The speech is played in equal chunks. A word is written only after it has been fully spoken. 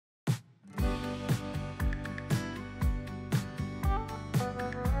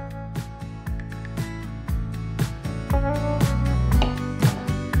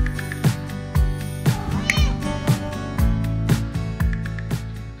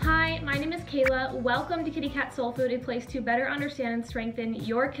Kayla. Welcome to Kitty Cat Soul Food, a place to better understand and strengthen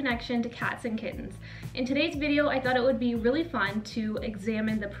your connection to cats and kittens. In today's video, I thought it would be really fun to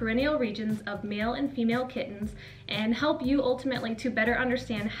examine the perennial regions of male and female kittens and help you ultimately to better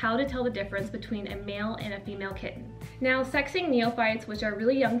understand how to tell the difference between a male and a female kitten. Now, sexing neophytes, which are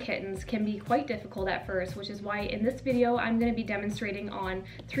really young kittens, can be quite difficult at first, which is why in this video I'm going to be demonstrating on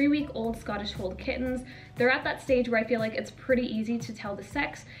 3-week-old Scottish Fold kittens. They're at that stage where I feel like it's pretty easy to tell the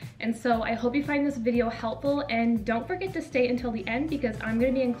sex, and so I hope you find this video helpful, and don't forget to stay until the end because I'm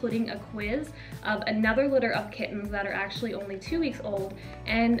going to be including a quiz of another litter of kittens that are actually only 2 weeks old,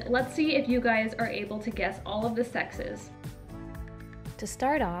 and let's see if you guys are able to guess all of the sexes. To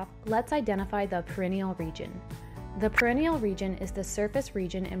start off, let's identify the perennial region. The perennial region is the surface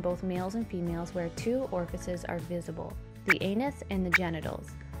region in both males and females where two orifices are visible, the anus and the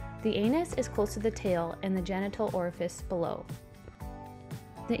genitals. The anus is close to the tail and the genital orifice below.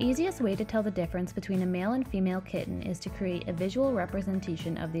 The easiest way to tell the difference between a male and female kitten is to create a visual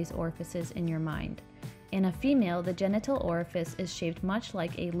representation of these orifices in your mind. In a female, the genital orifice is shaped much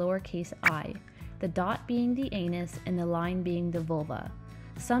like a lowercase I, the dot being the anus and the line being the vulva.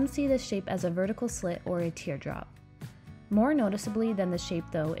 Some see this shape as a vertical slit or a teardrop. More noticeably than the shape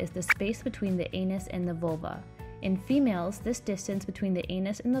though is the space between the anus and the vulva. In females, this distance between the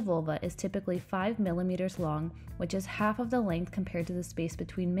anus and the vulva is typically 5 millimeters long, which is half of the length compared to the space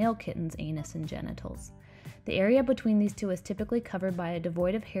between male kittens' anus and genitals. The area between these two is typically covered by a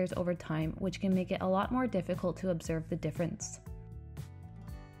devoid of hairs over time, which can make it a lot more difficult to observe the difference.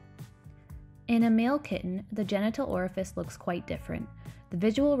 In a male kitten, the genital orifice looks quite different. The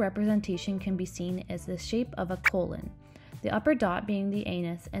visual representation can be seen as the shape of a colon, the upper dot being the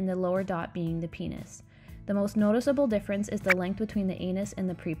anus and the lower dot being the penis. The most noticeable difference is the length between the anus and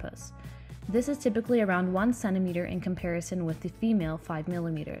the prepuce. This is typically around 1 centimeter in comparison with the female 5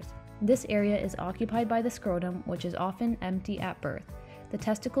 millimeters. This area is occupied by the scrotum, which is often empty at birth. The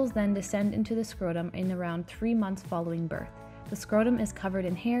testicles then descend into the scrotum in around 3 months following birth. The scrotum is covered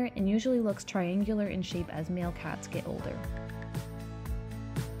in hair and usually looks triangular in shape as male cats get older.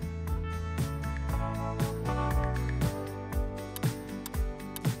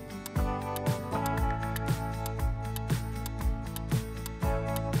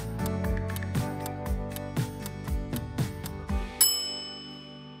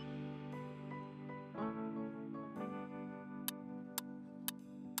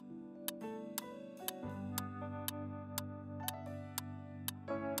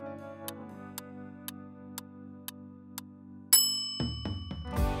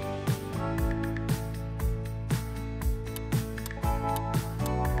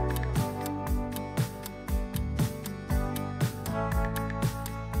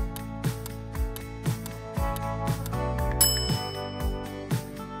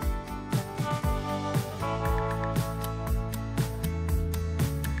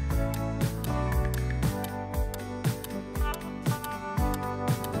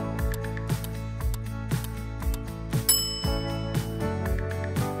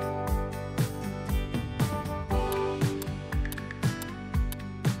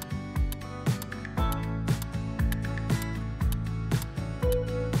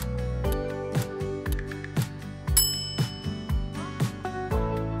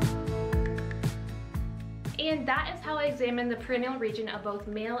 And that is how I examine the perennial region of both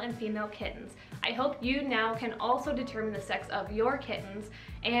male and female kittens. I hope you now can also determine the sex of your kittens,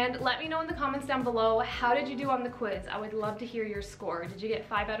 and let me know in the comments down below, how did you do on the quiz? I would love to hear your score. Did you get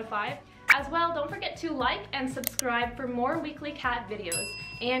 5 out of 5? As well, don't forget to like and subscribe for more weekly cat videos.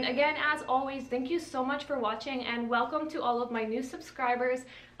 And again, as always, thank you so much for watching and welcome to all of my new subscribers.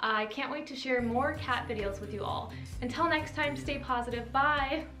 I can't wait to share more cat videos with you all. Until next time, stay positive.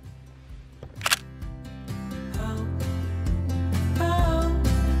 Bye!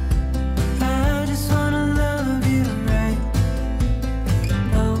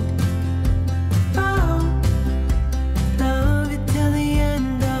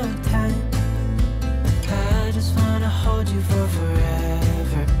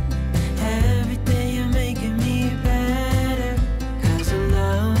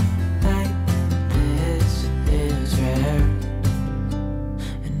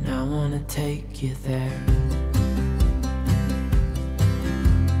 Take you there.